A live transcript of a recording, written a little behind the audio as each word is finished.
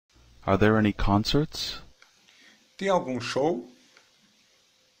Are there any concerts? Tem algum show?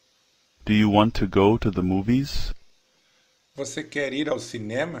 Do you want to go to the movies? Você quer ir ao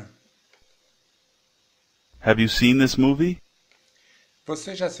cinema? Have you seen this movie?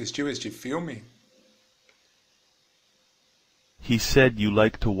 Você já assistiu este filme? He said you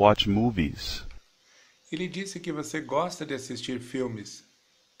like to watch movies. Ele disse que você gosta de assistir filmes.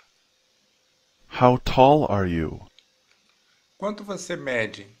 How tall are you? Quanto você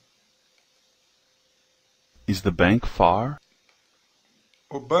mede? Is the bank far?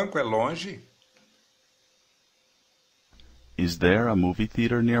 O banco é longe? Is there a movie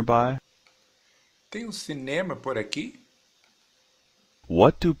theater nearby? Tem um cinema por aqui?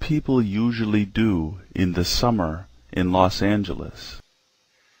 What do people usually do in the summer in Los Angeles?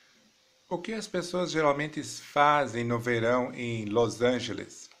 O que as pessoas geralmente fazem no verão em Los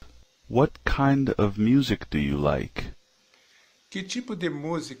Angeles? What kind of music do you like? Que tipo de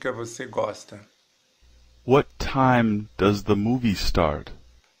música você gosta? What time does the movie start?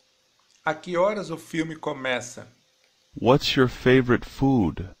 A que horas o filme começa? What's your favorite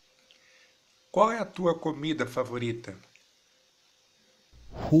food? Qual é a tua comida favorita?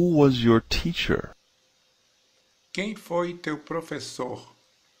 Who was your teacher? Quem foi teu professor?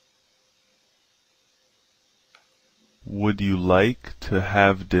 Would you like to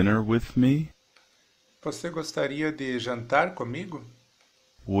have dinner with me? Você gostaria de jantar comigo?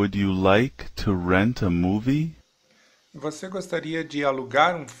 Would you like to rent a movie? Você gostaria de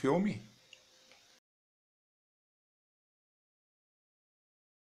alugar um filme?